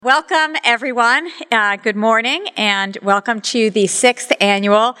Welcome, everyone. Good morning, and welcome to the 6th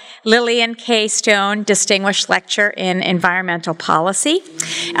Annual Lillian K. Stone Distinguished Lecture in Environmental Policy.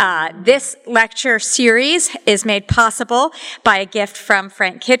 This lecture series is made possible by a gift from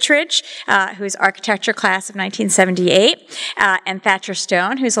Frank Kittredge, who's architecture class of 1978, and Thatcher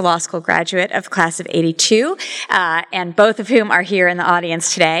Stone, who's a law school graduate of the class of 82, and both of whom are here in the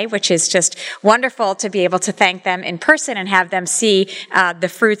audience today, which is just wonderful to be able to thank them in person and have them see the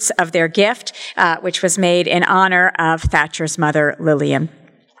fruits of their gift, which was made in honor of Thatcher's mother, Lillian.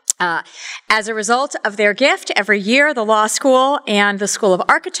 As a result of their gift, every year the Law School and the School of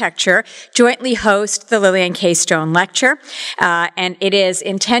Architecture jointly host the Lillian K. Stone Lecture, and it is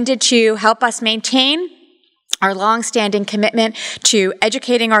intended to help us maintain our long-standing commitment to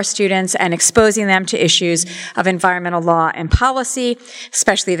educating our students and exposing them to issues of environmental law and policy,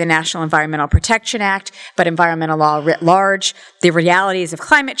 especially the National Environmental Protection Act, but environmental law writ large, the realities of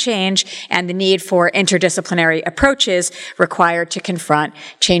climate change, and the need for interdisciplinary approaches required to confront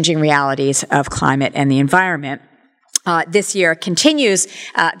changing realities of climate and the environment. This year continues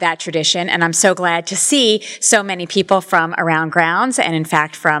that tradition, and I'm so glad to see so many people from around grounds, and in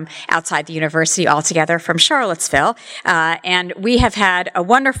fact from outside the university altogether, from Charlottesville. And we have had a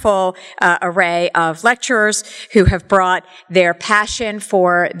wonderful array of lecturers who have brought their passion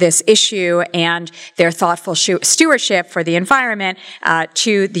for this issue and their thoughtful stewardship for the environment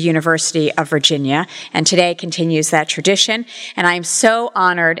to the University of Virginia. And today continues that tradition, and I am so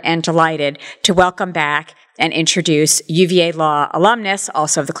honored and delighted to welcome back and introduce UVA Law alumnus,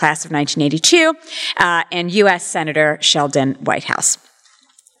 also of the class of 1982, and U.S. Senator Sheldon Whitehouse.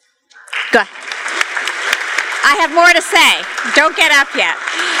 Go ahead. I have more to say. Don't get up yet.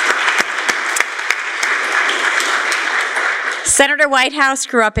 Senator Whitehouse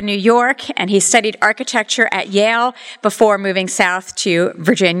grew up in New York, and he studied architecture at Yale before moving south to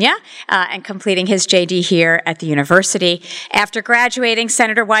Virginia and completing his JD here at the university. After graduating,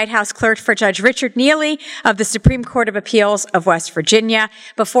 Senator Whitehouse clerked for Judge Richard Neely of the Supreme Court of Appeals of West Virginia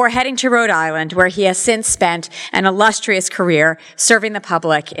before heading to Rhode Island, where he has since spent an illustrious career serving the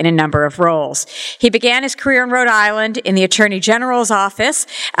public in a number of roles. He began his career in Rhode Island in the Attorney General's office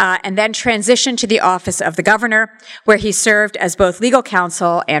and then transitioned to the office of the governor, where he served as both legal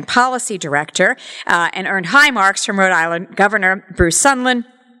counsel and policy director, and earned high marks from Rhode Island Governor Bruce Sunland,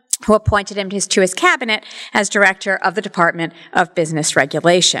 who appointed him to his cabinet as director of the Department of Business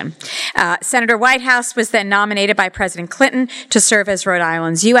Regulation. Senator Whitehouse was then nominated by President Clinton to serve as Rhode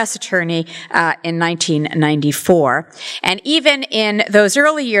Island's U.S. Attorney in 1994. And even in those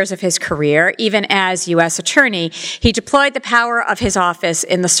early years of his career, even as U.S. Attorney, he deployed the power of his office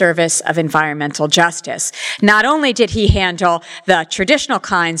in the service of environmental justice. Not only did he handle the traditional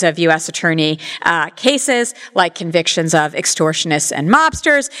kinds of U.S. Attorney cases, like convictions of extortionists and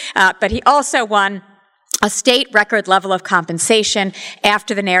mobsters, but he also won a state record level of compensation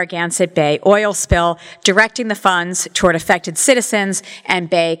after the Narragansett Bay oil spill, directing the funds toward affected citizens and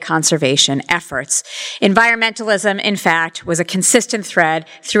bay conservation efforts. Environmentalism, in fact, was a consistent thread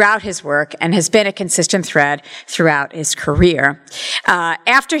throughout his work and has been a consistent thread throughout his career.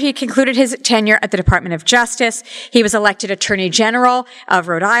 After he concluded his tenure at the Department of Justice, he was elected Attorney General of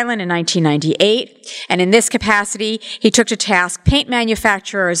Rhode Island in 1998, and in this capacity, he took to task paint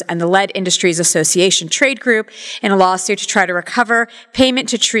manufacturers and the Lead Industries Association trade group in a lawsuit to try to recover payment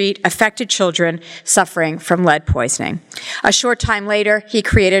to treat affected children suffering from lead poisoning. A short time later, he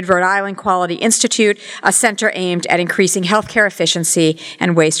created Rhode Island Quality Institute, a center aimed at increasing healthcare efficiency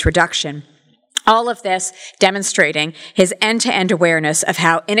and waste reduction. All of this demonstrating his end-to-end awareness of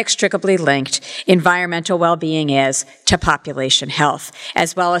how inextricably linked environmental well-being is to population health,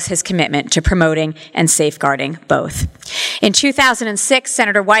 as well as his commitment to promoting and safeguarding both. In 2006,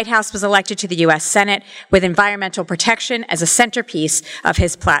 Senator Whitehouse was elected to the U.S. Senate with environmental protection as a centerpiece of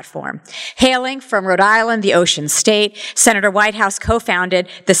his platform. Hailing from Rhode Island, the ocean state, Senator Whitehouse co-founded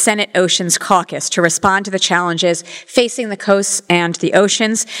the Senate Oceans Caucus to respond to the challenges facing the coasts and the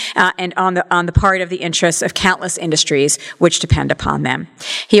oceans and on the part of the interests of countless industries which depend upon them.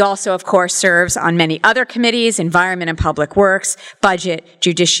 He also, of course, serves on many other committees, Environment and Public Works, Budget,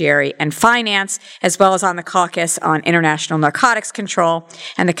 Judiciary, and Finance, as well as on the Caucus on International Narcotics Control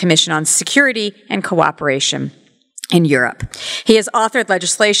and the Commission on Security and Cooperation in Europe. He has authored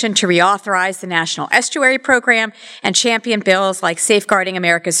legislation to reauthorize the National Estuary Program and champion bills like Safeguarding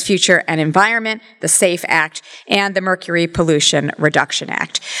America's Future and Environment, the SAFE Act, and the Mercury Pollution Reduction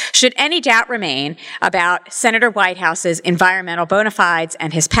Act. Should any doubt remain about Senator Whitehouse's environmental bona fides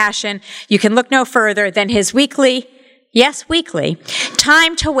and his passion, you can look no further than his weekly yes, weekly,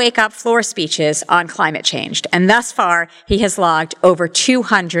 time to wake up floor speeches on climate change. And thus far, he has logged over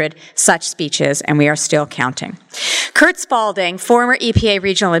 200 such speeches, and we are still counting. Kurt Spalding, former EPA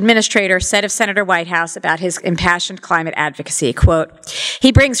regional administrator, said of Senator Whitehouse about his impassioned climate advocacy, quote,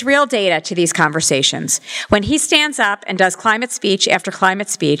 "He brings real data to these conversations. When he stands up and does climate speech after climate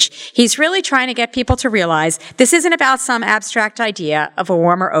speech, he's really trying to get people to realize this isn't about some abstract idea of a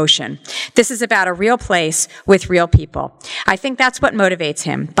warmer ocean. This is about a real place with real people. I think that's what motivates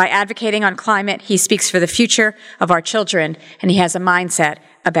him. By advocating on climate, he speaks for the future of our children, and he has a mindset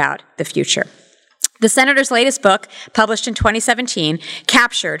about the future." The senator's latest book, published in 2017,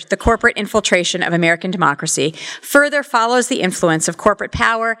 captured the corporate infiltration of American democracy, further follows the influence of corporate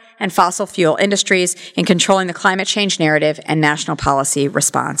power and fossil fuel industries in controlling the climate change narrative and national policy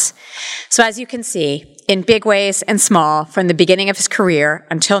response. So as you can see, in big ways and small, from the beginning of his career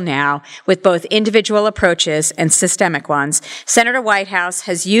until now, with both individual approaches and systemic ones, Senator Whitehouse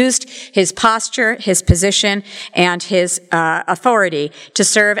has used his posture, his position, and his authority to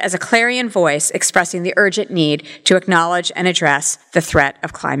serve as a clarion voice expressing the urgent need to acknowledge and address the threat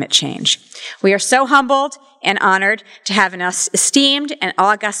of climate change. We are so humbled and honored to have an esteemed and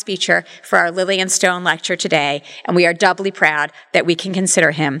august speaker for our Lillian Stone lecture today, and we are doubly proud that we can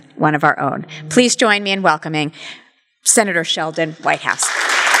consider him one of our own. Please join me in welcoming Senator Sheldon Whitehouse.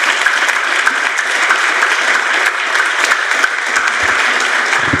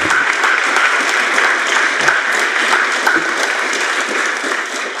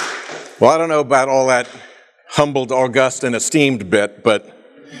 Well, I don't know about all that humbled, august, and esteemed bit, but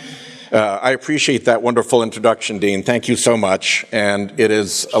I appreciate that wonderful introduction, Dean. Thank you so much. And it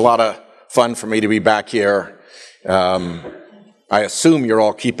is a lot of fun for me to be back here. I assume you're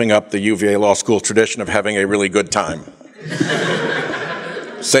all keeping up the UVA Law School tradition of having a really good time.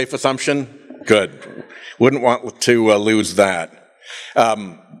 Safe assumption? Good. Wouldn't want to lose that.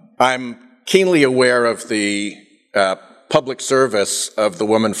 I'm keenly aware of the public service of the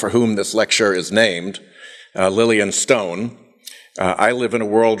woman for whom this lecture is named, Lillian Stone. I live in a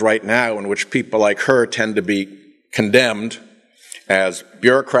world right now in which people like her tend to be condemned as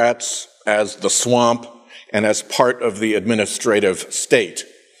bureaucrats, as the swamp, and as part of the administrative state.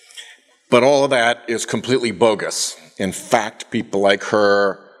 But all of that is completely bogus. In fact, people like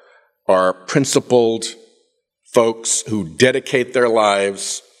her are principled folks who dedicate their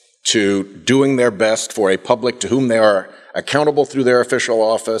lives to doing their best for a public to whom they are accountable through their official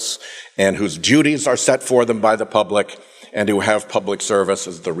office and whose duties are set for them by the public, and who have public service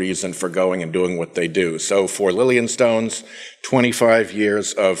as the reason for going and doing what they do. So for Lillian Stone's 25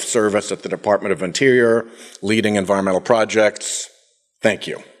 years of service at the Department of Interior, leading environmental projects, thank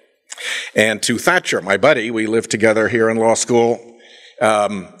you. And to Thatcher, my buddy, we lived together here in law school.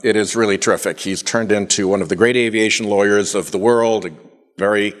 It is really terrific. He's turned into one of the great aviation lawyers of the world,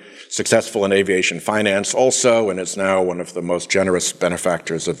 very successful in aviation finance also, and is now one of the most generous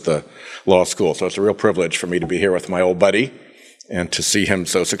benefactors of the law school. So it's a real privilege for me to be here with my old buddy and to see him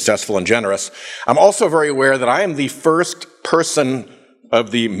so successful and generous. I'm also very aware that I am the first person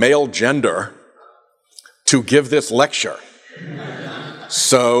of the male gender to give this lecture.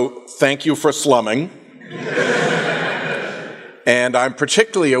 So thank you for slumming. And I'm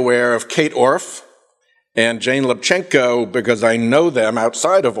particularly aware of Kate Orff and Jane Lubchenco, because I know them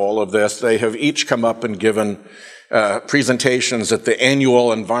outside of all of this. They have each come up and given presentations at the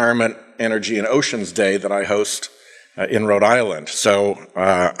annual Environment, Energy, and Oceans Day that I host in Rhode Island. So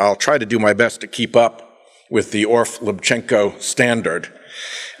I'll try to do my best to keep up with the Orff-Lubchenco standard.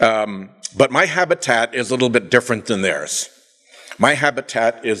 But my habitat is a little bit different than theirs. My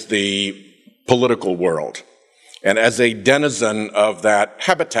habitat is the political world. And as a denizen of that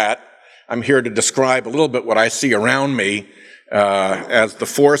habitat, I'm here to describe a little bit what I see around me as the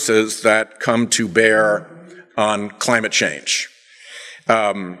forces that come to bear on climate change.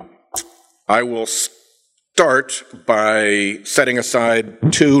 I will start by setting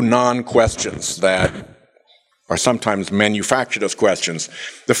aside two non-questions that are sometimes manufactured as questions.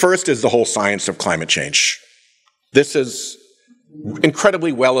 The first is the whole science of climate change. This is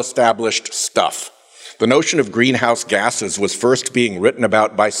incredibly well-established stuff. The notion of greenhouse gases was first being written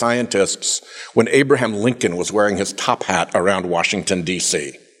about by scientists when Abraham Lincoln was wearing his top hat around Washington,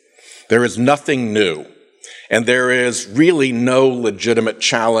 D.C. There is nothing new, and there is really no legitimate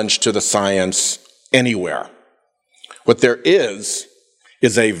challenge to the science anywhere. What there is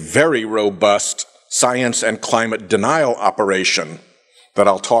a very robust science and climate denial operation that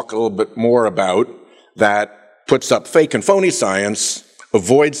I'll talk a little bit more about that puts up fake and phony science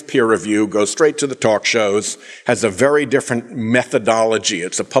avoids peer review, goes straight to the talk shows, has a very different methodology.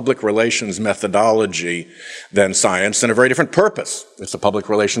 It's a public relations methodology than science, and a very different purpose. It's a public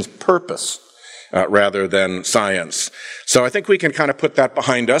relations purpose rather than science. So I think we can kind of put that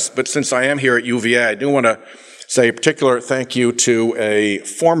behind us, but since I am here at UVA, I do want to say a particular thank you to a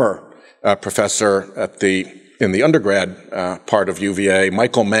former professor in the undergrad part of UVA,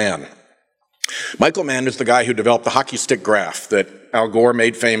 Michael Mann. Michael Mann is the guy who developed the hockey stick graph that Al Gore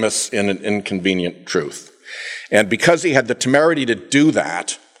made famous in An Inconvenient Truth. And because he had the temerity to do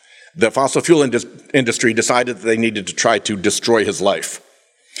that, the fossil fuel industry decided that they needed to try to destroy his life.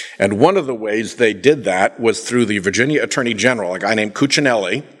 And one of the ways they did that was through the Virginia Attorney General, a guy named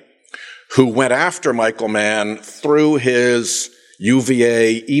Cuccinelli, who went after Michael Mann through his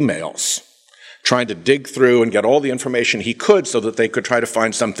UVA emails, trying to dig through and get all the information he could so that they could try to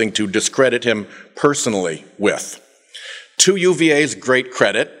find something to discredit him personally with. To UVA's great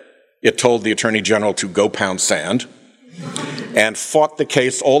credit, it told the Attorney General to go pound sand and fought the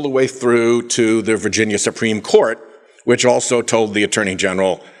case all the way through to the Virginia Supreme Court, which also told the Attorney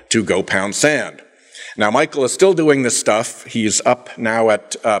General to go pound sand. Now, Michael is still doing this stuff. He's up now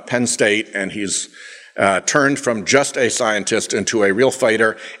at Penn State, and he's turned from just a scientist into a real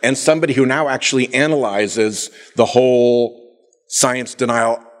fighter and somebody who now actually analyzes the whole science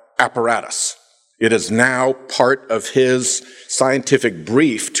denial apparatus. It is now part of his scientific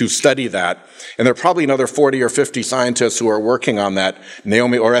brief to study that. And there are probably another 40 or 50 scientists who are working on that.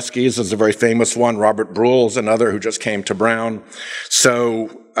 Naomi Oreskes is a very famous one. Robert Bruhl is another who just came to Brown.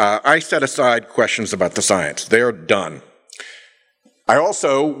 So I set aside questions about the science. They're done. I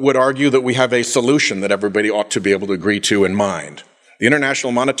also would argue that we have a solution that everybody ought to be able to agree to in mind. The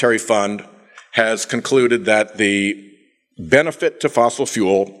International Monetary Fund has concluded that the benefit to fossil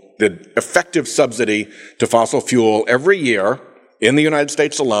fuel, the effective subsidy to fossil fuel every year in the United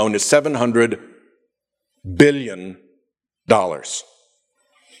States alone is $700 billion.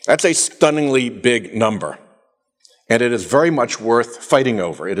 That's a stunningly big number. And it is very much worth fighting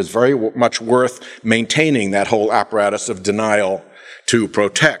over. It is very much worth maintaining that whole apparatus of denial to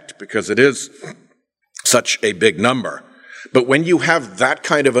protect, because it is such a big number. But when you have that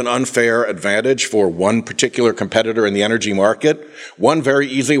kind of an unfair advantage for one particular competitor in the energy market, one very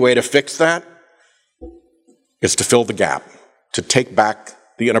easy way to fix that is to fill the gap, to take back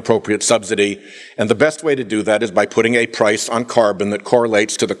the inappropriate subsidy. And the best way to do that is by putting a price on carbon that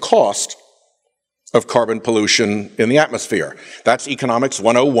correlates to the cost of carbon pollution in the atmosphere. That's Economics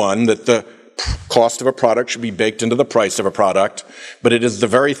 101, that the cost of a product should be baked into the price of a product, but it is the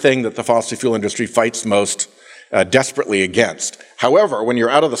very thing that the fossil fuel industry fights most desperately against. However, when you're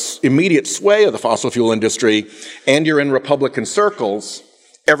out of the immediate sway of the fossil fuel industry and you're in Republican circles,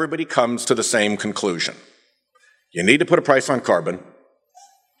 everybody comes to the same conclusion. You need to put a price on carbon.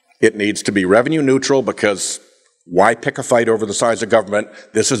 It needs to be revenue neutral, because why pick a fight over the size of government?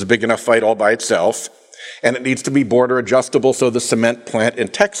 This is a big enough fight all by itself. And it needs to be border adjustable so the cement plant in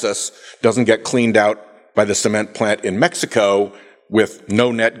Texas doesn't get cleaned out by the cement plant in Mexico with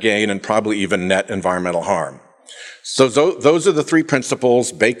no net gain and probably even net environmental harm. So those are the three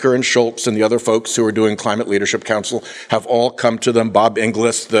principles. Baker and Schultz and the other folks who are doing Climate Leadership Council have all come to them. Bob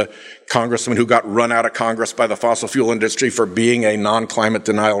Inglis, the congressman who got run out of Congress by the fossil fuel industry for being a non-climate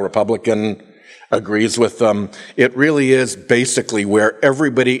denial Republican, agrees with them. It really is basically where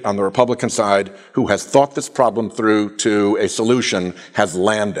everybody on the Republican side who has thought this problem through to a solution has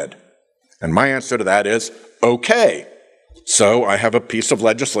landed. And my answer to that is, okay. So I have a piece of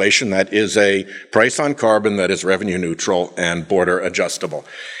legislation that is a price on carbon that is revenue neutral and border adjustable.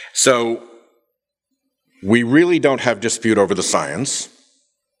 So we really don't have dispute over the science.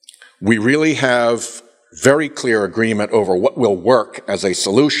 We really have very clear agreement over what will work as a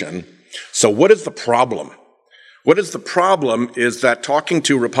solution. So what is the problem? What is the problem is that talking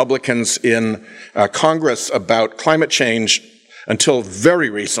to Republicans in Congress about climate change until very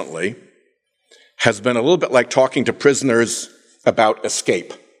recently has been a little bit like talking to prisoners about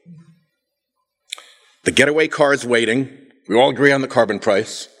escape. The getaway car is waiting. We all agree on the carbon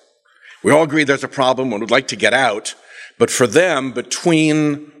price. We all agree there's a problem and would like to get out. But for them,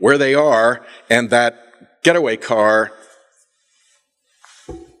 between where they are and that getaway car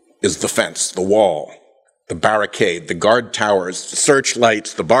is the fence, the wall, the barricade, the guard towers, the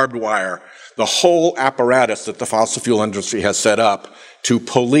searchlights, the barbed wire, the whole apparatus that the fossil fuel industry has set up to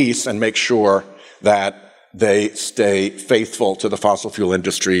police and make sure that they stay faithful to the fossil fuel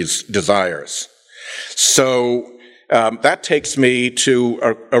industry's desires. So that takes me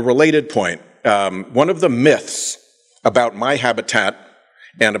to a related point. One of the myths about my habitat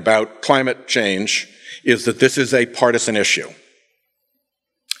and about climate change is that this is a partisan issue.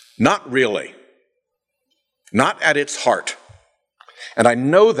 Not really. Not at its heart. And I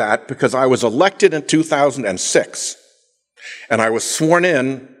know that because I was elected in 2006, and I was sworn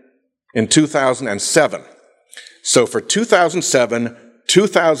in 2007. So for 2007,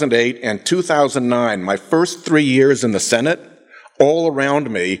 2008, and 2009, my first 3 years in the Senate, all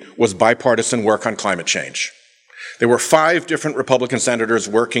around me was bipartisan work on climate change. There were 5 different Republican senators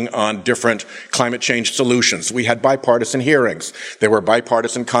working on different climate change solutions. We had bipartisan hearings. There were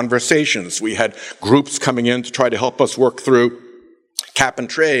bipartisan conversations. We had groups coming in to try to help us work through cap and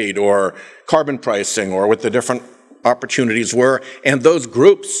trade or carbon pricing or what the different opportunities were. And those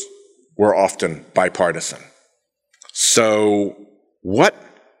groups were often bipartisan. So what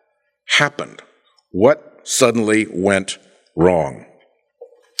happened? What suddenly went wrong?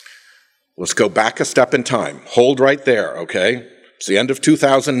 Let's go back a step in time. Hold right there, okay? It's the end of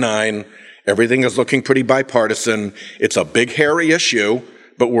 2009. Everything is looking pretty bipartisan. It's a big, hairy issue,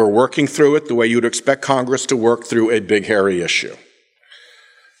 but we're working through it the way you'd expect Congress to work through a big, hairy issue.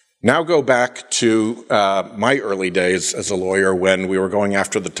 Now go back to my early days as a lawyer when we were going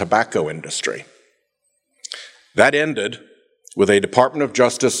after the tobacco industry. That ended with a Department of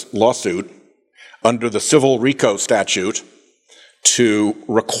Justice lawsuit under the Civil RICO statute to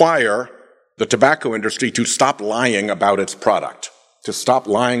require the tobacco industry to stop lying about its product, to stop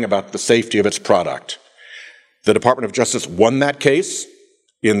lying about the safety of its product. The Department of Justice won that case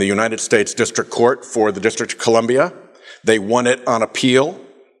in the United States District Court for the District of Columbia. They won it on appeal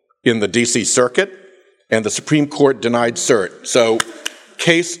in the D.C. Circuit, and the Supreme Court denied cert. So,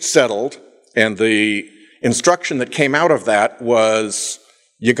 case settled, and the instruction that came out of that was,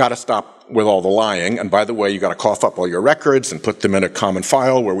 you got to stop with all the lying, and by the way, you got to cough up all your records and put them in a common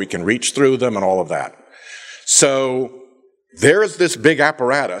file where we can reach through them and all of that. So there's this big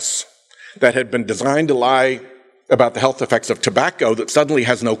apparatus that had been designed to lie about the health effects of tobacco that suddenly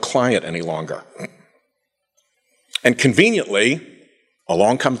has no client any longer. And conveniently,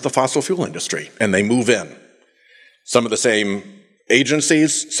 along comes the fossil fuel industry, and they move in. Some of the same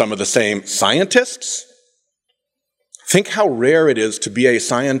agencies, some of the same scientists. Think how rare it is to be a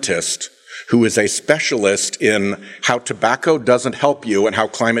scientist who is a specialist in how tobacco doesn't help you and how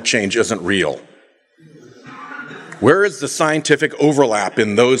climate change isn't real. Where is the scientific overlap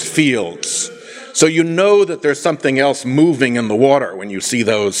in those fields? So you know that there's something else moving in the water when you see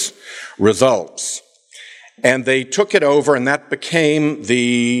those results. And they took it over, and that became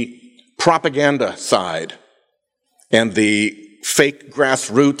the propaganda side and the fake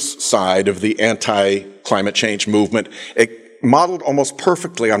grassroots side of the anti-climate change movement. It modeled almost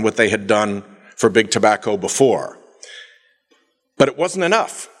perfectly on what they had done for big tobacco before. But it wasn't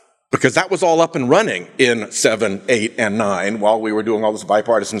enough, because that was all up and running in 7, 8, and 9 while we were doing all this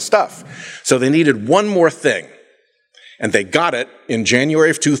bipartisan stuff. So they needed one more thing. And they got it in January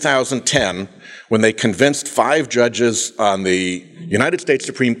of 2010 when they convinced 5 judges on the United States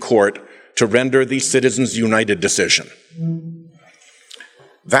Supreme Court to render the Citizens United decision.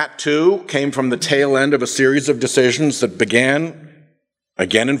 That, too, came from the tail end of a series of decisions that began,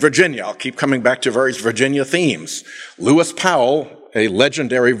 again, in Virginia. I'll keep coming back to various Virginia themes. Lewis Powell, a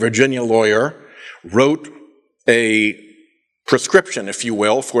legendary Virginia lawyer, wrote a prescription, if you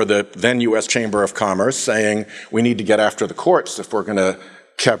will, for the then U.S. Chamber of Commerce, saying we need to get after the courts if we're going to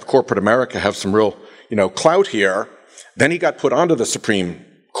have corporate America have some real, clout here. Then he got put onto the Supreme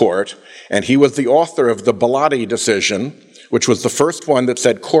Court, and he was the author of the Bellotti decision, which was the first one that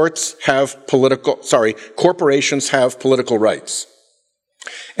said corporations have political rights.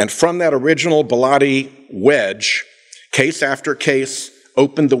 And from that original Bellotti wedge, case after case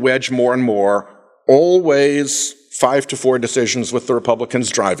opened the wedge more and more, always 5-4 decisions with the Republicans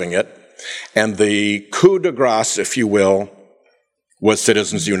driving it. And the coup de grace, if you will, was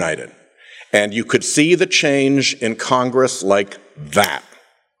Citizens United. And you could see the change in Congress like that.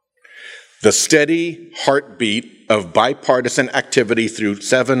 The steady heartbeat of bipartisan activity through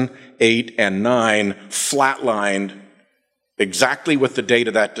 7, 8, and 9 flatlined exactly with the date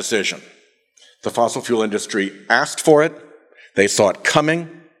of that decision. The fossil fuel industry asked for it, they saw it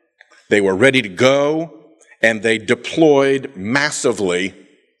coming, they were ready to go, and they deployed massively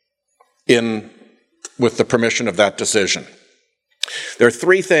with the permission of that decision. There are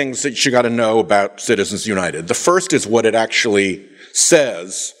 3 things that you got to know about Citizens United. The first is what it actually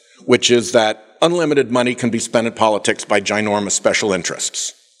says, which is that unlimited money can be spent in politics by ginormous special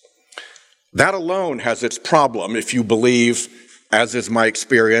interests. That alone has its problem if you believe, as is my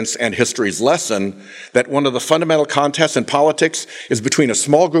experience and history's lesson, that one of the fundamental contests in politics is between a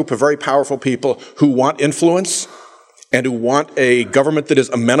small group of very powerful people who want influence and who want a government that is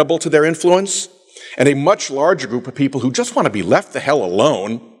amenable to their influence, and a much larger group of people who just want to be left the hell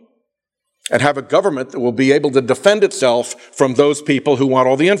alone and have a government that will be able to defend itself from those people who want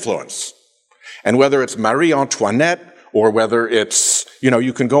all the influence. And whether it's Marie Antoinette or whether it's,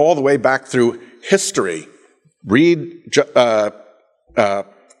 you can go all the way back through history. Read,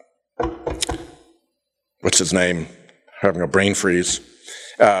 what's his name? Having a brain freeze.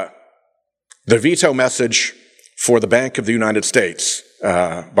 The veto message for the Bank of the United States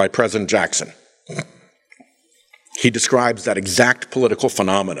by President Jackson. He describes that exact political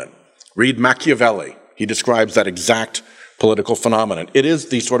phenomenon. Read Machiavelli. He describes that exact political phenomenon. It is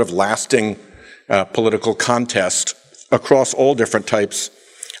the sort of lasting political contest across all different types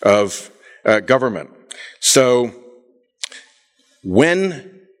of government. So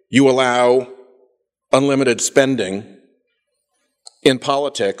when you allow unlimited spending in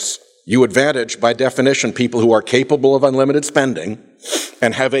politics, you advantage, by definition, people who are capable of unlimited spending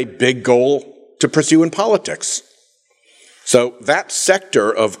and have a big goal to pursue in politics. So that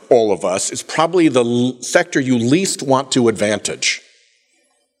sector of all of us is probably the sector you least want to advantage.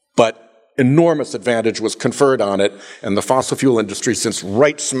 But enormous advantage was conferred on it, and the fossil fuel industry sits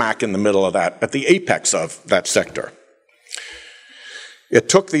right smack in the middle of that, at the apex of that sector. It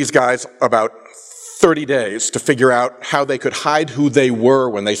took these guys about 30 days to figure out how they could hide who they were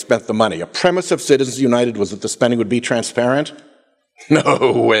when they spent the money. A premise of Citizens United was that the spending would be transparent?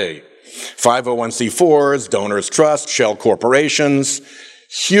 No way. 501c4s, donors' trust, shell corporations,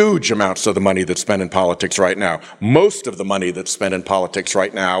 huge amounts of the money that's spent in politics right now. Most of the money that's spent in politics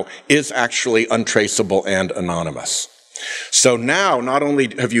right now is actually untraceable and anonymous. So now, not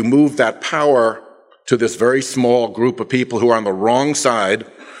only have you moved that power to this very small group of people who are on the wrong side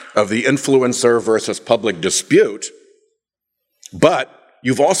of the influencer versus public dispute, but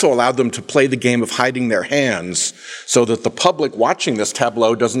you've also allowed them to play the game of hiding their hands so that the public watching this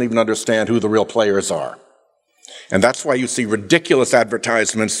tableau doesn't even understand who the real players are. And that's why you see ridiculous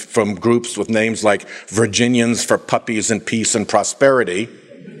advertisements from groups with names like Virginians for Puppies and Peace and Prosperity,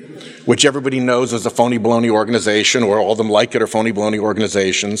 which everybody knows is a phony baloney organization, or all of them like it are phony baloney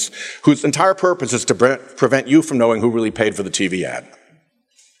organizations, whose entire purpose is to prevent you from knowing who really paid for the TV ad.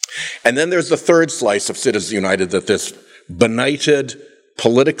 And then there's the third slice of Citizens United that this benighted,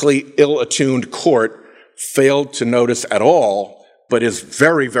 politically ill-attuned court failed to notice at all, but is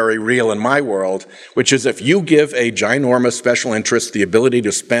very, very real in my world, which is if you give a ginormous special interest the ability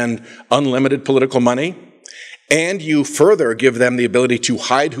to spend unlimited political money, and you further give them the ability to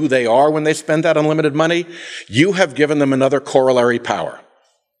hide who they are when they spend that unlimited money, you have given them another corollary power,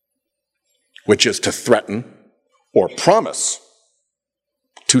 which is to threaten or promise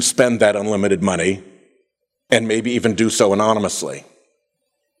to spend that unlimited money, and maybe even do so anonymously.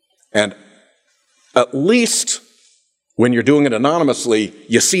 And at least when you're doing it anonymously,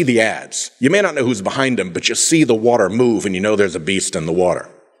 you see the ads. You may not know who's behind them, but you see the water move and you know there's a beast in the water.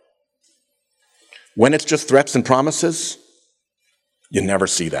 When it's just threats and promises, you never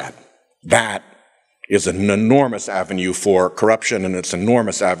see that. That is an enormous avenue for corruption, and it's an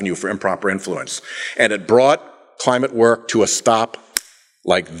enormous avenue for improper influence. And it brought climate work to a stop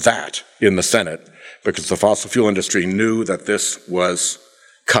like that in the Senate, because the fossil fuel industry knew that this was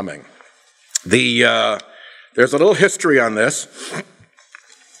coming. There's a little history on this.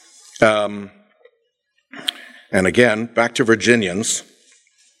 And again, back to Virginians.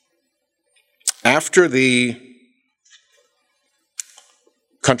 After the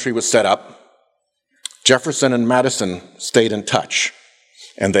country was set up, Jefferson and Madison stayed in touch.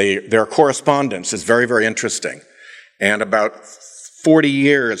 And their correspondence is very, very interesting. And about 40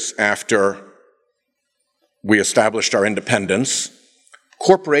 years after we established our independence,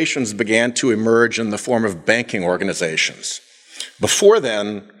 corporations began to emerge in the form of banking organizations. Before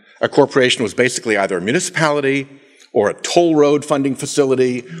then, a corporation was basically either a municipality or a toll road funding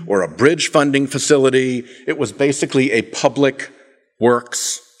facility or a bridge funding facility. It was basically a public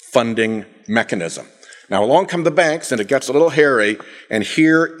works funding mechanism. Now along come the banks, and it gets a little hairy, and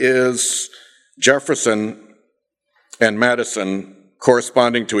here is Jefferson and Madison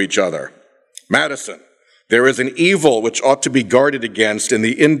corresponding to each other. Madison: there is an evil which ought to be guarded against in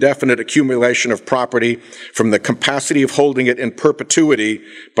the indefinite accumulation of property from the capacity of holding it in perpetuity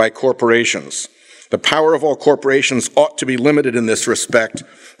by corporations. The power of all corporations ought to be limited in this respect.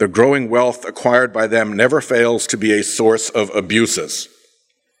 The growing wealth acquired by them never fails to be a source of abuses.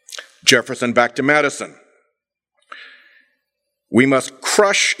 Jefferson back to Madison: we must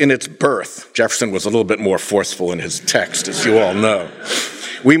crush in its birth. Jefferson was a little bit more forceful in his text, as you all know.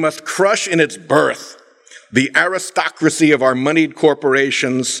 We must crush in its birth the aristocracy of our moneyed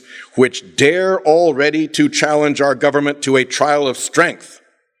corporations, which dare already to challenge our government to a trial of strength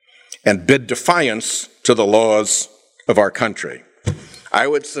and bid defiance to the laws of our country. I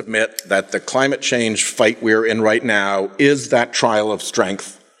would submit that the climate change fight we're in right now is that trial of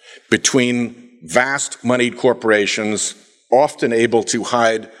strength between vast moneyed corporations, often able to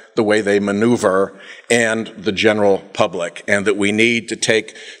hide the way they maneuver, and the general public, and that we need to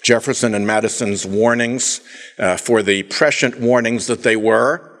take Jefferson and Madison's warnings for the prescient warnings that they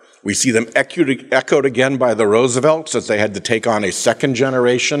were. We see them echoed again by the Roosevelts as they had to take on a second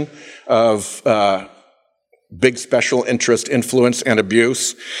generation of big special interest influence and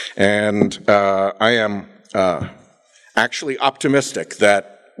abuse. And I am actually optimistic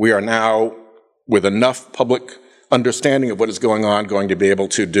that we are now, with enough public understanding of what is going on, going to be able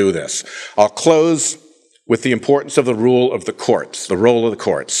to do this. I'll close with the importance of the role of the courts,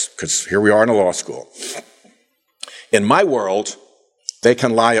 because here we are in a law school. In my world, they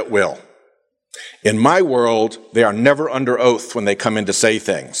can lie at will. In my world, they are never under oath when they come in to say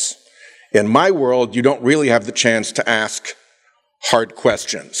things. In my world, you don't really have the chance to ask hard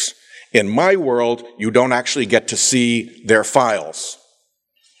questions. In my world, you don't actually get to see their files.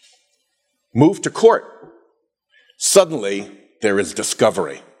 Move to court. Suddenly, there is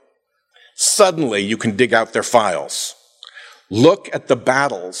discovery. Suddenly, you can dig out their files. Look at the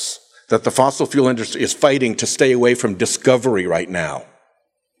battles that the fossil fuel industry is fighting to stay away from discovery right now.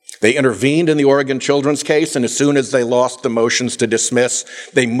 They intervened in the Oregon Children's case, and as soon as they lost the motions to dismiss,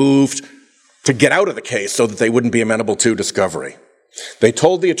 they moved to get out of the case so that they wouldn't be amenable to discovery. They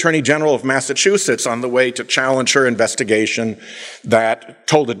told the Attorney General of Massachusetts on the way to challenge her investigation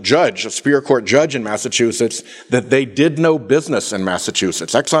told a judge, a Superior Court judge in Massachusetts, that they did no business in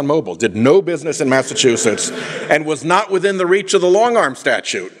Massachusetts. ExxonMobil did no business in Massachusetts and was not within the reach of the long-arm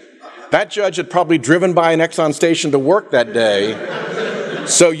statute. That judge had probably driven by an Exxon station to work that day.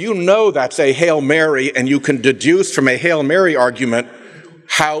 So you know that's a Hail Mary, and you can deduce from a Hail Mary argument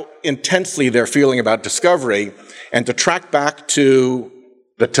how intensely they're feeling about discovery. And to track back to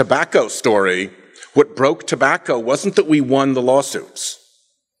the tobacco story, what broke tobacco wasn't that we won the lawsuits,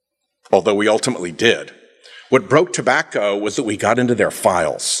 although we ultimately did. What broke tobacco was that we got into their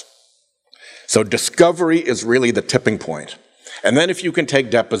files. So discovery is really the tipping point. And then if you can take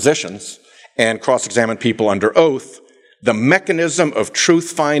depositions and cross-examine people under oath, the mechanism of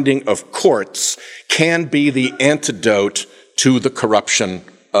truth-finding of courts can be the antidote to the corruption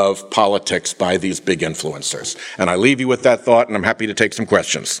of politics by these big influencers. And I leave you with that thought, and I'm happy to take some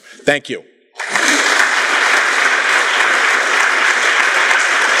questions. Thank you.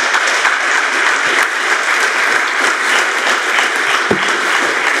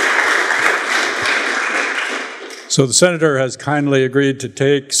 So the senator has kindly agreed to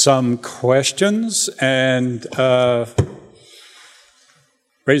take some questions, and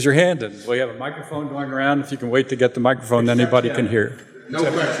raise your hand, and we have a microphone going around. If you can wait to get the microphone, anybody can hear. No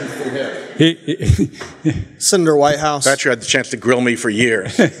questions for him. Senator Whitehouse. Bet you had the chance to grill me for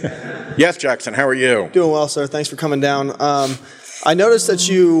years. Yes, Jackson, how are you? Doing well, sir. Thanks for coming down. I noticed that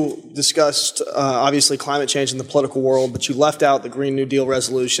you discussed, obviously, climate change in the political world, but you left out the Green New Deal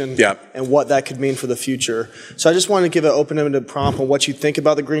resolution and what that could mean for the future. So I just wanted to give an open-ended prompt on what you think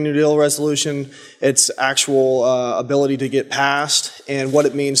about the Green New Deal resolution, its actual ability to get passed, and what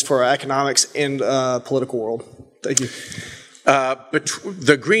it means for our economics and political world. Thank you. But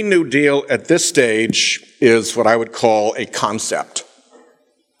the Green New Deal at this stage is what I would call a concept.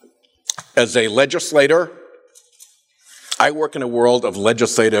 As a legislator, I work in a world of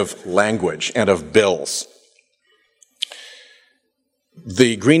legislative language and of bills.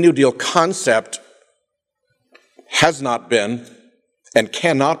 The Green New Deal concept has not been and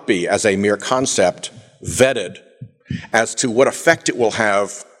cannot be, as a mere concept, vetted as to what effect it will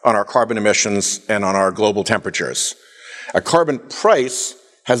have on our carbon emissions and on our global temperatures. A carbon price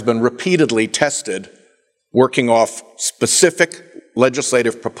has been repeatedly tested, working off specific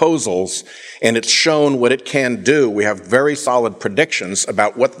legislative proposals, and it's shown what it can do. We have very solid predictions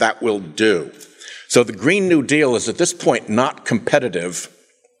about what that will do. So the Green New Deal is at this point not competitive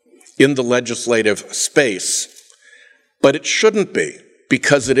in the legislative space, but it shouldn't be,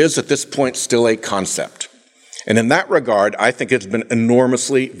 because it is at this point still a concept. And in that regard, I think it's been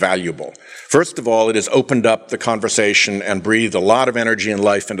enormously valuable. First of all, it has opened up the conversation and breathed a lot of energy and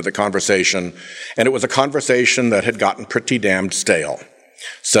life into the conversation, and it was a conversation that had gotten pretty damned stale.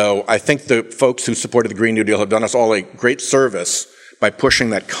 So I think the folks who supported the Green New Deal have done us all a great service by pushing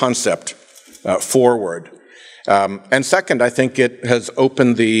that concept forward. And second, I think it has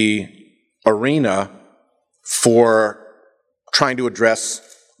opened the arena for trying to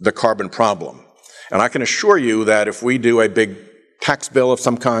address the carbon problem. And I can assure you that if we do a big tax bill of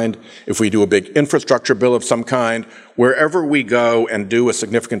some kind, if we do a big infrastructure bill of some kind, wherever we go and do a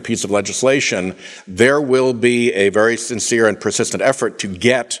significant piece of legislation, there will be a very sincere and persistent effort to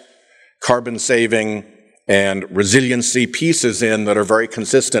get carbon-saving and resiliency pieces in that are very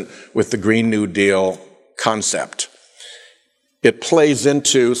consistent with the Green New Deal concept. It plays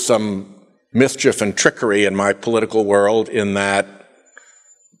into some mischief and trickery in my political world in that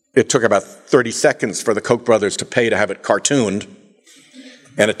it took about 30 seconds for the Koch brothers to pay to have it cartooned,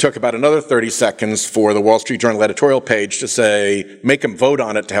 and it took about another 30 seconds for the Wall Street Journal editorial page to say, make them vote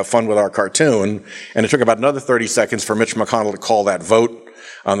on it to have fun with our cartoon, and it took about another 30 seconds for Mitch McConnell to call that vote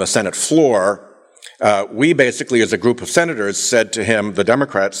on the Senate floor. We basically, as a group of senators, said to him, the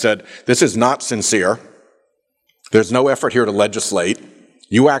Democrats said, this is not sincere. There's no effort here to legislate.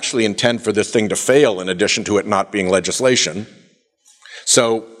 You actually intend for this thing to fail in addition to it not being legislation.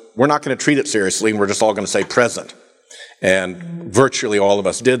 So we're not going to treat it seriously, and we're just all going to say present. And virtually all of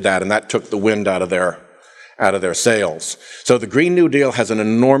us did that, and that took the wind out of their sails. So the Green New Deal has an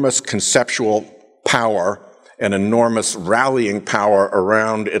enormous conceptual power, an enormous rallying power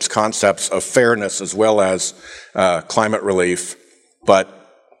around its concepts of fairness as well as climate relief. But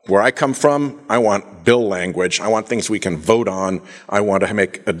where I come from, I want bill language. I want things we can vote on. I want to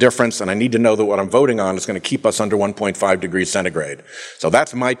make a difference, and I need to know that what I'm voting on is going to keep us under 1.5 degrees centigrade. So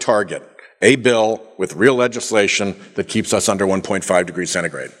that's my target, a bill with real legislation that keeps us under 1.5 degrees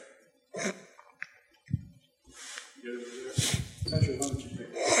centigrade.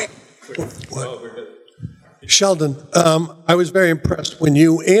 Sheldon, I was very impressed when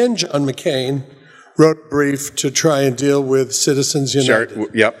you and John McCain wrote a brief to try and deal with Citizens United. Sure.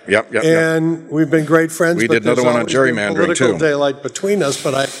 Yep. And we've been great friends. We did another one on gerrymandering, political too. daylight between us,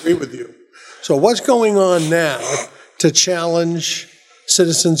 but I agree with you. So what's going on now to challenge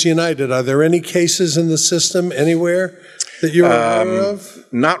Citizens United? Are there any cases in the system anywhere that you're aware of?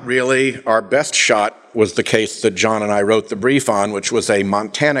 Not really. Our best shot was the case that John and I wrote the brief on, which was a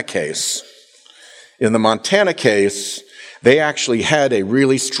Montana case. In the Montana case, they actually had a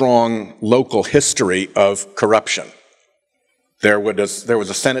really strong local history of corruption. There was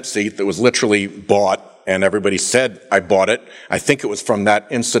a Senate seat that was literally bought, and everybody said, I bought it. I think it was from that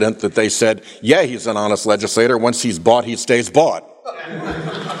incident that they said, yeah, he's an honest legislator. Once he's bought, he stays bought.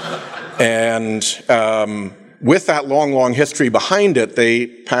 And with that long, long history behind it, they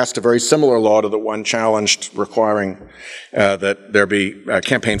passed a very similar law to the one challenged, requiring that there be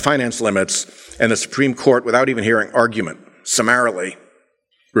campaign finance limits, and the Supreme Court, without even hearing argument, summarily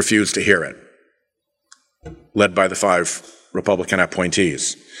refused to hear it, led by the 5 Republican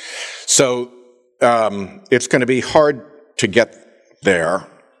appointees. So it's going to be hard to get there.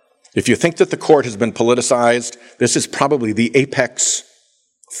 If you think that the court has been politicized, this is probably the apex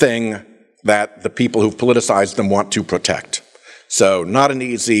thing that the people who've politicized them want to protect. So not an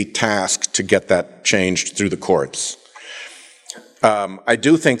easy task to get that changed through the courts. I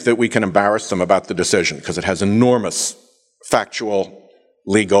do think that we can embarrass them about the decision because it has enormous factual,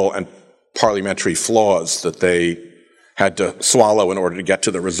 legal, and parliamentary flaws that they had to swallow in order to get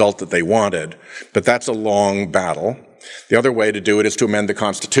to the result that they wanted. But that's a long battle. The other way to do it is to amend the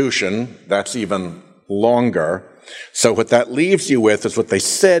Constitution. That's even longer. So what that leaves you with is what they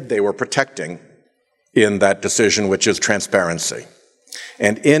said they were protecting in that decision, which is transparency.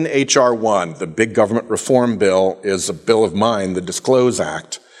 And in H.R. 1, the big government reform bill, is a bill of mine, the Disclose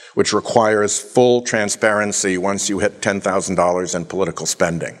Act, which requires full transparency once you hit $10,000 in political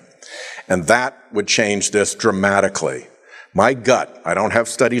spending. And that would change this dramatically. My gut, I don't have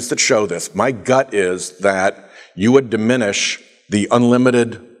studies that show this, my gut is that you would diminish the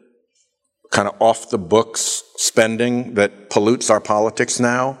unlimited kind of off-the-books spending that pollutes our politics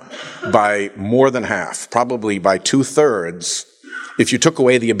now by more than half, probably by 2/3, if you took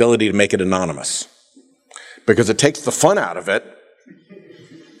away the ability to make it anonymous. Because it takes the fun out of it.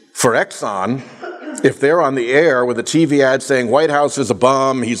 For Exxon, if they're on the air with a TV ad saying, White House is a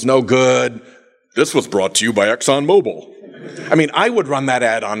bum, he's no good, this was brought to you by ExxonMobil. I mean, I would run that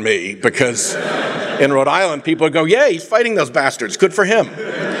ad on me because in Rhode Island, people would go, yeah, he's fighting those bastards, good for him.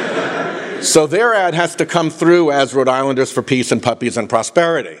 So their ad has to come through as Rhode Islanders for Peace and Puppies and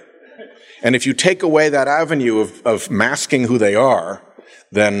Prosperity. And if you take away that avenue of masking who they are,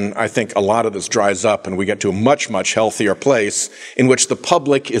 then I think a lot of this dries up and we get to a much, much healthier place in which the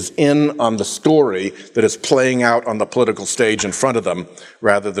public is in on the story that is playing out on the political stage in front of them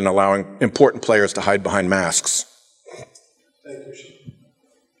rather than allowing important players to hide behind masks. Thank you.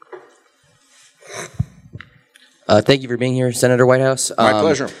 Thank you for being here, Senator Whitehouse. My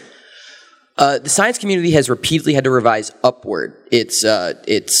pleasure. The science community has repeatedly had to revise upward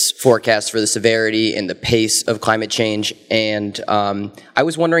its forecast for the severity and the pace of climate change. And I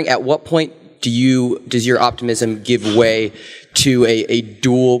was wondering, at what point does your optimism give way to a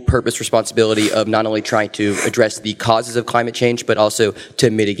dual-purpose responsibility of not only trying to address the causes of climate change, but also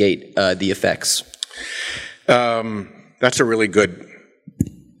to mitigate the effects? That's a really good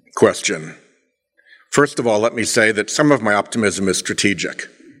question. First of all, let me say that some of my optimism is strategic.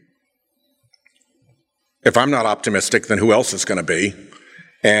 If I'm not optimistic, then who else is going to be?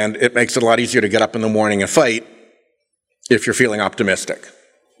 And it makes it a lot easier to get up in the morning and fight if you're feeling optimistic.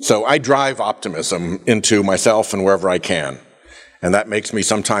 So I drive optimism into myself and wherever I can. And that makes me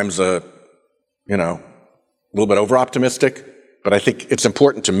sometimes a little bit over-optimistic, but I think it's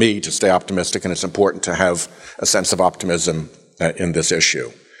important to me to stay optimistic, and it's important to have a sense of optimism in this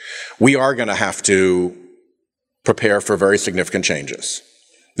issue. We are going to have to prepare for very significant changes.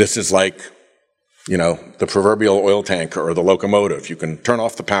 This is like, the proverbial oil tanker or the locomotive. You can turn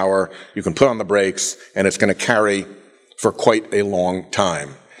off the power, you can put on the brakes, and it's going to carry for quite a long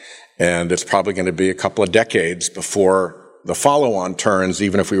time. And it's probably going to be a couple of decades before the follow-on turns,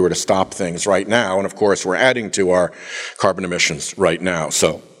 even if we were to stop things right now. And of course, we're adding to our carbon emissions right now.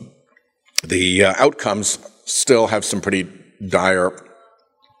 So the outcomes still have some pretty dire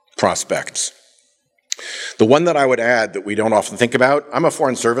prospects. The one that I would add that we don't often think about, I'm a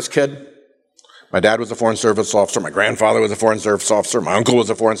Foreign Service kid. My dad was a Foreign Service officer. My grandfather was a Foreign Service officer. My uncle was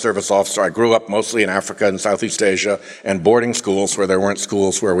a Foreign Service officer. I grew up mostly in Africa and Southeast Asia and boarding schools where there weren't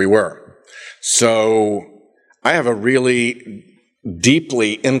schools where we were. So I have a really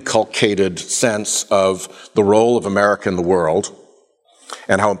deeply inculcated sense of the role of America in the world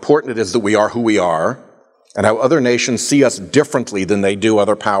and how important it is that we are who we are and how other nations see us differently than they do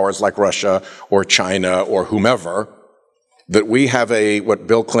other powers like Russia or China or whomever, that we have what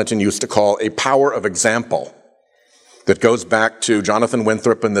Bill Clinton used to call a power of example that goes back to Jonathan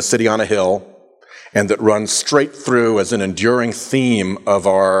Winthrop and the City on a Hill and that runs straight through as an enduring theme of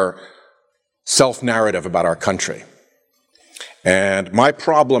our self-narrative about our country. And my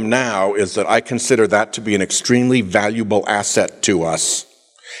problem now is that I consider that to be an extremely valuable asset to us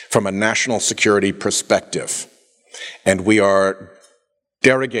from a national security perspective. And we are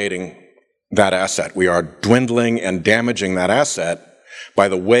derogating that asset. We are dwindling and damaging that asset by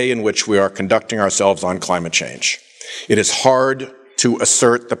the way in which we are conducting ourselves on climate change. It is hard to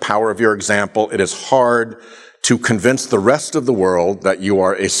assert the power of your example. It is hard to convince the rest of the world that you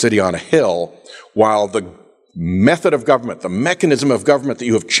are a city on a hill, while the method of government, the mechanism of government that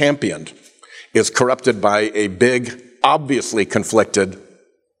you have championed is corrupted by a big, obviously conflicted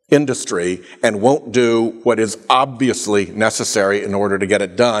industry and won't do what is obviously necessary in order to get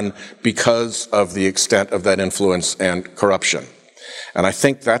it done because of the extent of that influence and corruption. And I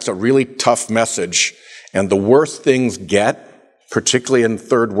think that's a really tough message. And the worse things get, particularly in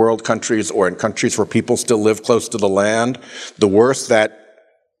third world countries or in countries where people still live close to the land, the worse that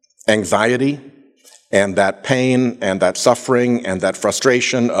anxiety and that pain and that suffering and that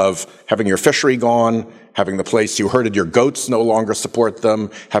frustration of having your fishery gone, having the place you herded your goats no longer support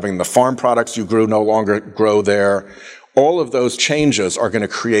them, having the farm products you grew no longer grow there. All of those changes are going to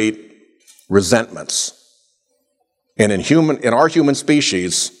create resentments. And in our human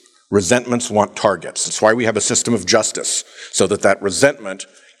species, resentments want targets. That's why we have a system of justice, so that resentment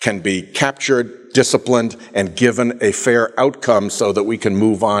can be captured, disciplined, and given a fair outcome so that we can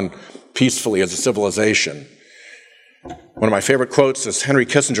move on peacefully as a civilization. One of my favorite quotes is Henry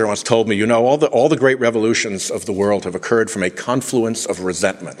Kissinger once told me, all the great revolutions of the world have occurred from a confluence of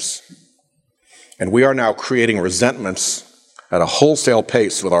resentments. And we are now creating resentments at a wholesale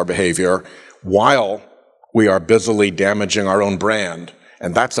pace with our behavior while we are busily damaging our own brand.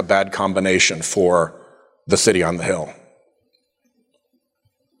 And that's a bad combination for the city on the hill.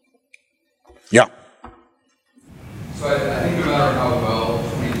 Yeah. So I think no matter how well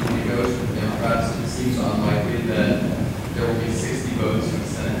 2020 goes for the Democrats, it seems unlikely that there will be 60 votes in the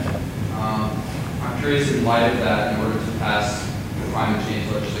Senate. I'm curious, in light of that, in order to pass the climate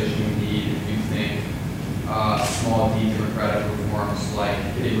change legislation we need, if you think small d democratic reforms like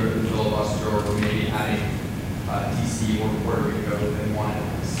getting rid of the filibuster or maybe adding DC or Puerto Rico in one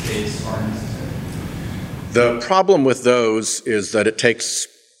of the states are necessary. The problem with those is that it takes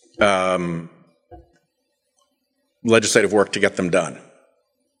legislative work to get them done.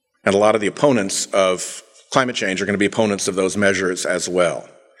 And a lot of the opponents of climate change are going to be opponents of those measures as well.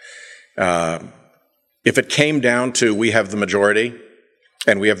 If it came down to we have the majority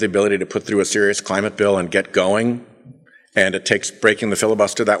and we have the ability to put through a serious climate bill and get going, and it takes breaking the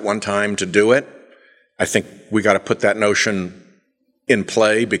filibuster that one time to do it, I think we got to put that notion in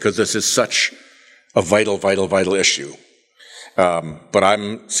play because this is such a vital, vital, vital issue. But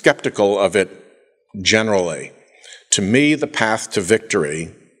I'm skeptical of it generally. To me, the path to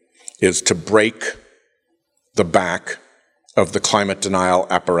victory is to break the back of the climate denial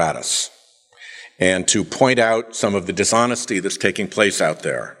apparatus and to point out some of the dishonesty that's taking place out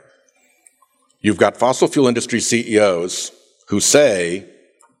there. You've got fossil fuel industry CEOs who say,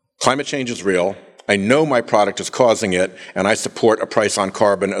 climate change is real, I know my product is causing it, and I support a price on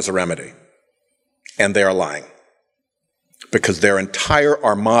carbon as a remedy. And they are lying. Because their entire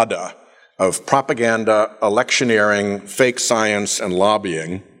armada of propaganda, electioneering, fake science, and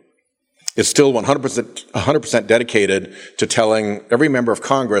lobbying is still 100% dedicated to telling every member of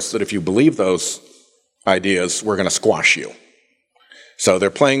Congress that if you believe those ideas, we're going to squash you. So they're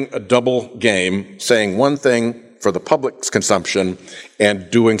playing a double game, saying one thing for the public's consumption and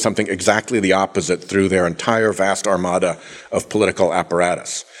doing something exactly the opposite through their entire vast armada of political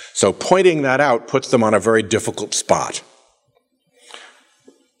apparatus. So pointing that out puts them on a very difficult spot.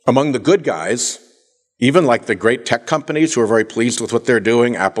 Among the good guys, even like the great tech companies who are very pleased with what they're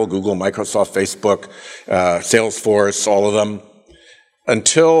doing, Apple, Google, Microsoft, Facebook, Salesforce, all of them,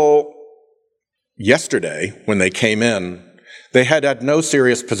 until yesterday when they came in, they had no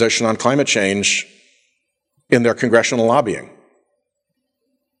serious position on climate change in their congressional lobbying.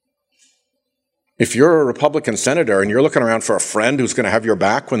 If you're a Republican senator and you're looking around for a friend who's going to have your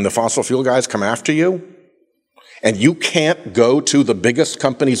back when the fossil fuel guys come after you, and you can't go to the biggest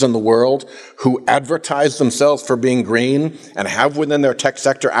companies in the world who advertise themselves for being green and have within their tech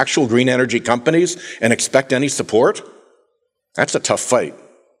sector actual green energy companies and expect any support, that's a tough fight.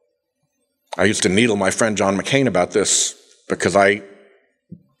 I used to needle my friend John McCain about this because I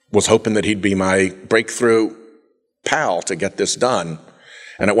was hoping that he'd be my breakthrough pal to get this done.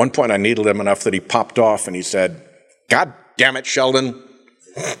 And at one point I needled him enough that he popped off and he said, "God damn it, Sheldon,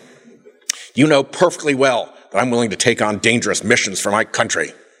 you know perfectly well that I'm willing to take on dangerous missions for my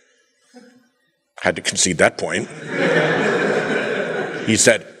country." Had to concede that point. He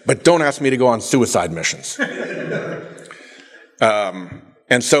said, "But don't ask me to go on suicide missions."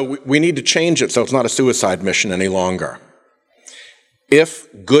 And so we need to change it so it's not a suicide mission any longer. If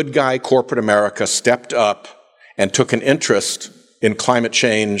good guy corporate America stepped up and took an interest in climate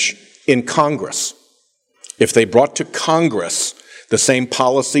change in Congress, if they brought to Congress the same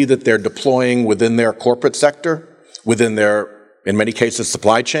policy that they're deploying within their corporate sector, within their, in many cases,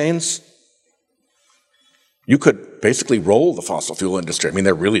 supply chains, you could basically roll the fossil fuel industry. I mean,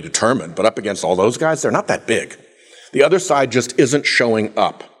 they're really determined, but up against all those guys, they're not that big. The other side just isn't showing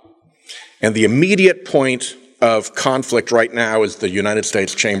up. And the immediate point of conflict right now is the United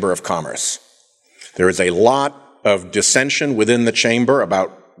States Chamber of Commerce. There is a lot of dissension within the chamber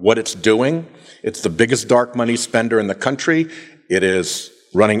about what it's doing. It's the biggest dark money spender in the country. It is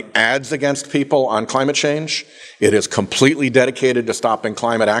running ads against people on climate change. It is completely dedicated to stopping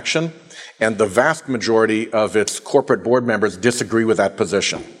climate action. And the vast majority of its corporate board members disagree with that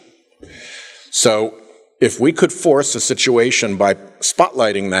position. So if we could force a situation by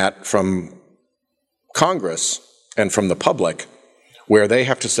spotlighting that from Congress and from the public, where they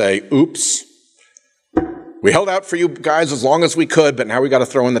have to say, oops, we held out for you guys as long as we could, but now we got to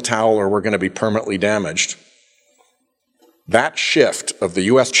throw in the towel or we're going to be permanently damaged. That shift of the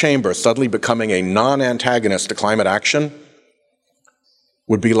US Chamber suddenly becoming a non-antagonist to climate action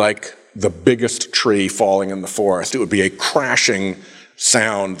would be like the biggest tree falling in the forest. It would be a crashing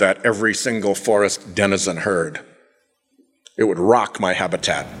sound that every single forest denizen heard. It would rock my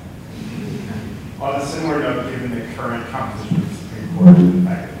habitat. On a similar note, given the current composition of the Supreme Court and the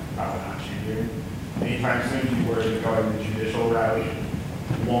fact that probably not changing, anytime soon if you were to go in the judicial route, it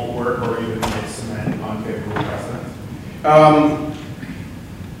won't work or even make cement unfavorable precedent.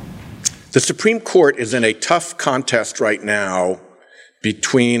 The Supreme Court is in a tough contest right now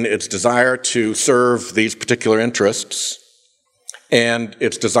between its desire to serve these particular interests and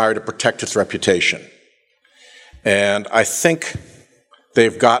its desire to protect its reputation. And I think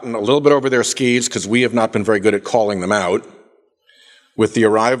they've gotten a little bit over their skis because we have not been very good at calling them out. With the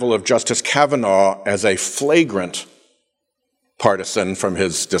arrival of Justice Kavanaugh as a flagrant partisan from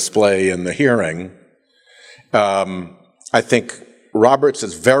his display in the hearing, I think Roberts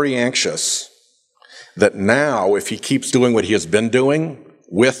is very anxious that now, if he keeps doing what he has been doing,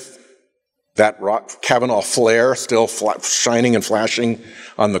 with that Kavanaugh flare still shining and flashing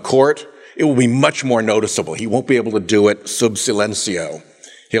on the court, it will be much more noticeable. He won't be able to do it sub silencio.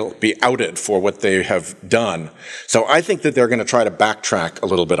 He'll be outed for what they have done. So I think that they're going to try to backtrack a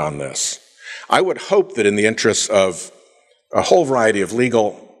little bit on this. I would hope that in the interests of a whole variety of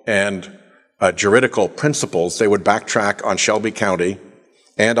legal and juridical principles, they would backtrack on Shelby County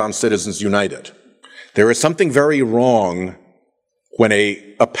and on Citizens United. There is something very wrong when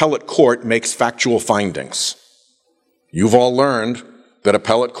an appellate court makes factual findings. You've all learned that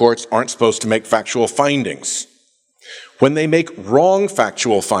appellate courts aren't supposed to make factual findings. When they make wrong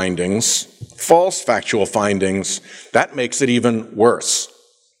factual findings, false factual findings, that makes it even worse.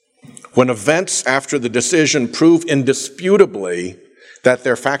 When events after the decision prove indisputably that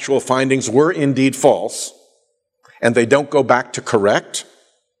their factual findings were indeed false, and they don't go back to correct,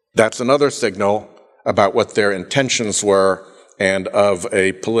 that's another signal about what their intentions were and of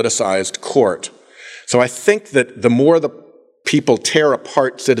a politicized court. So I think that the more the people tear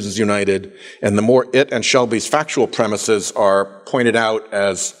apart Citizens United and the more it and Shelby's factual premises are pointed out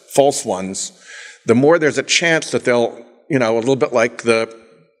as false ones, the more there's a chance that they'll, a little bit like the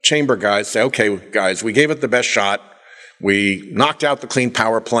chamber guys say, okay, guys, we gave it the best shot. We knocked out the Clean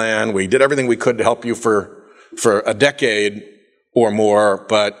Power Plan. We did everything we could to help you for a decade or more,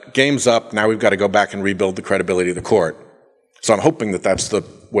 but game's up. Now we've got to go back and rebuild the credibility of the court. So I'm hoping that that's the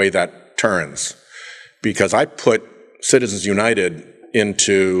way that turns, because I put Citizens United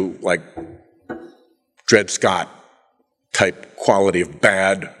into like Dred Scott type quality of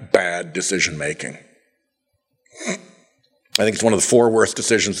bad decision making. I think it's one of the 4 worst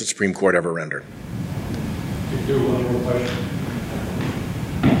decisions the Supreme Court ever rendered. Do one more question.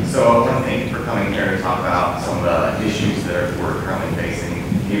 So I want to thank you for coming here to talk about some of the issues that we're currently facing.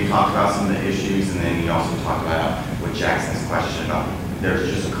 You talked about some of the issues, and then you also talked about with Jackson's question about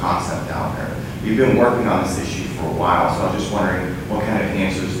there's just a concept out there. You've been working on this issue for a while, so I was just wondering what kind of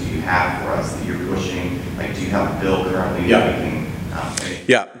answers do you have for us that you're pushing? Like, do you have a bill currently that you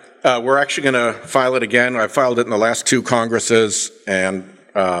can we're actually going to file it again. I filed it in the last 2 Congresses, and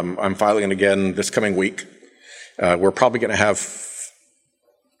I'm filing it again this coming week. We're probably going to have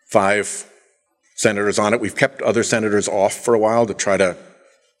 5 senators on it. We've kept other senators off for a while to try to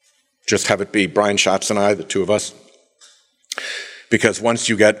just have it be Brian Schatz and I, the 2 of us. Because once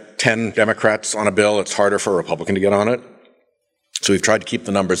you get 10 Democrats on a bill, it's harder for a Republican to get on it. So we've tried to keep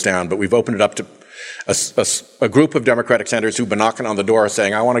the numbers down, but we've opened it up to a group of Democratic senators who've been knocking on the door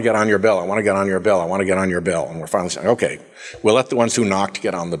saying, I want to get on your bill, I want to get on your bill, I want to get on your bill. And we're finally saying, okay, we'll let the ones who knocked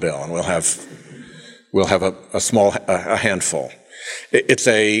get on the bill, and we'll have a small handful. It's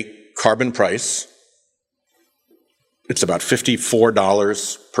a carbon price. It's about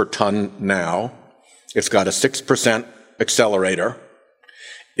 $54 per ton now. It's got a 6% accelerator.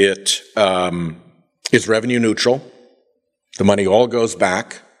 It is revenue neutral. The money all goes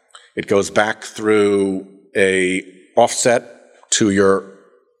back. It goes back through a offset to your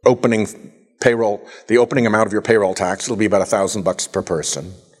opening payroll, the opening amount of your payroll tax. It'll be about $1,000 per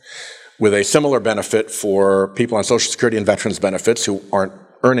person, with a similar benefit for people on Social Security and veterans benefits who aren't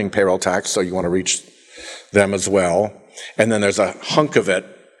earning payroll tax, so you want to reach them as well. And then there's a hunk of it.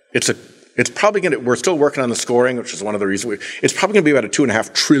 It's probably going to, we're still working on the scoring, which is one of the reasons it's probably going to be about a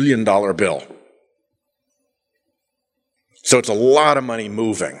 $2.5 trillion bill. So it's a lot of money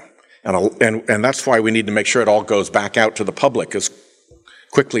moving. And that's why we need to make sure it all goes back out to the public as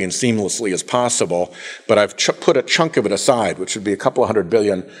quickly and seamlessly as possible. But I've put a chunk of it aside, which would be a couple of $100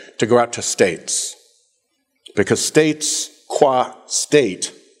 billion, to go out to states. Because states, qua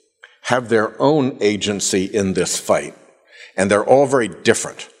state, have their own agency in this fight. And they're all very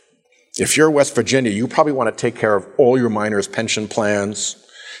different. If you're West Virginia, you probably want to take care of all your miners' pension plans,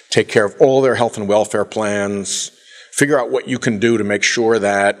 take care of all their health and welfare plans, figure out what you can do to make sure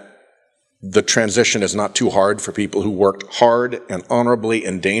that the transition is not too hard for people who worked hard and honorably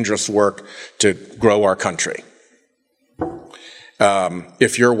in dangerous work to grow our country.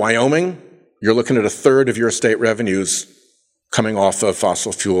 If you're Wyoming, you're looking at 1/3 of your state revenues coming off of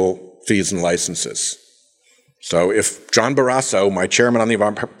fossil fuel fees and licenses. So if John Barrasso, my chairman on the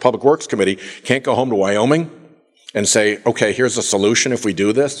Public Works Committee, can't go home to Wyoming and say, okay, here's a solution if we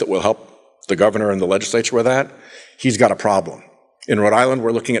do this that will help the governor and the legislature with that, he's got a problem. In Rhode Island,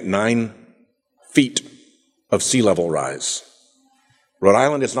 we're looking at 9 feet of sea level rise. Rhode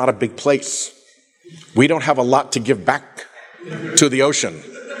Island is not a big place. We don't have a lot to give back to the ocean.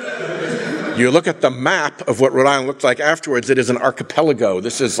 You look at the map of what Rhode Island looks like afterwards, it is an archipelago.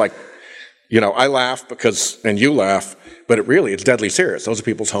 This is like, I laugh and you laugh, but it's deadly serious. Those are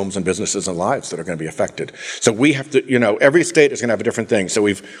people's homes and businesses and lives that are going to be affected. So we have to, every state is going to have a different thing. So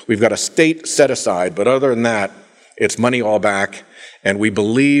we've got a state set aside, but other than that, it's money all back, and we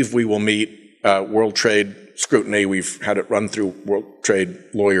believe we will meet World Trade scrutiny. We've had it run through World Trade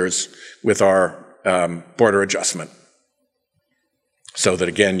lawyers with our border adjustment. So that,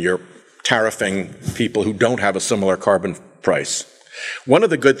 again, you're tariffing people who don't have a similar carbon price. One of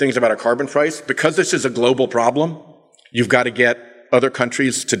the good things about a carbon price, because this is a global problem, you've got to get other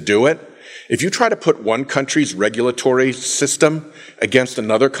countries to do it. If you try to put one country's regulatory system against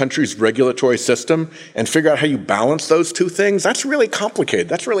another country's regulatory system and figure out how you balance those two things, that's really complicated.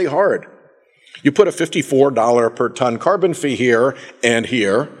 That's really hard. You put a $54 per ton carbon fee here and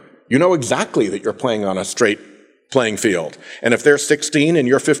here, you know exactly that you're playing on a straight playing field. And if they're 16 and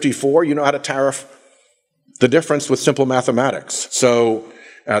you're 54, you know how to tariff the difference with simple mathematics. So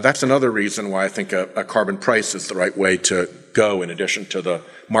that's another reason why I think a carbon price is the right way to go, in addition to the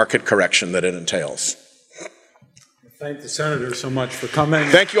market correction that it entails. Thank the senator so much for coming.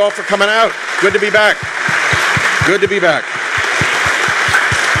 Thank you all for coming out. Good to be back. Good to be back.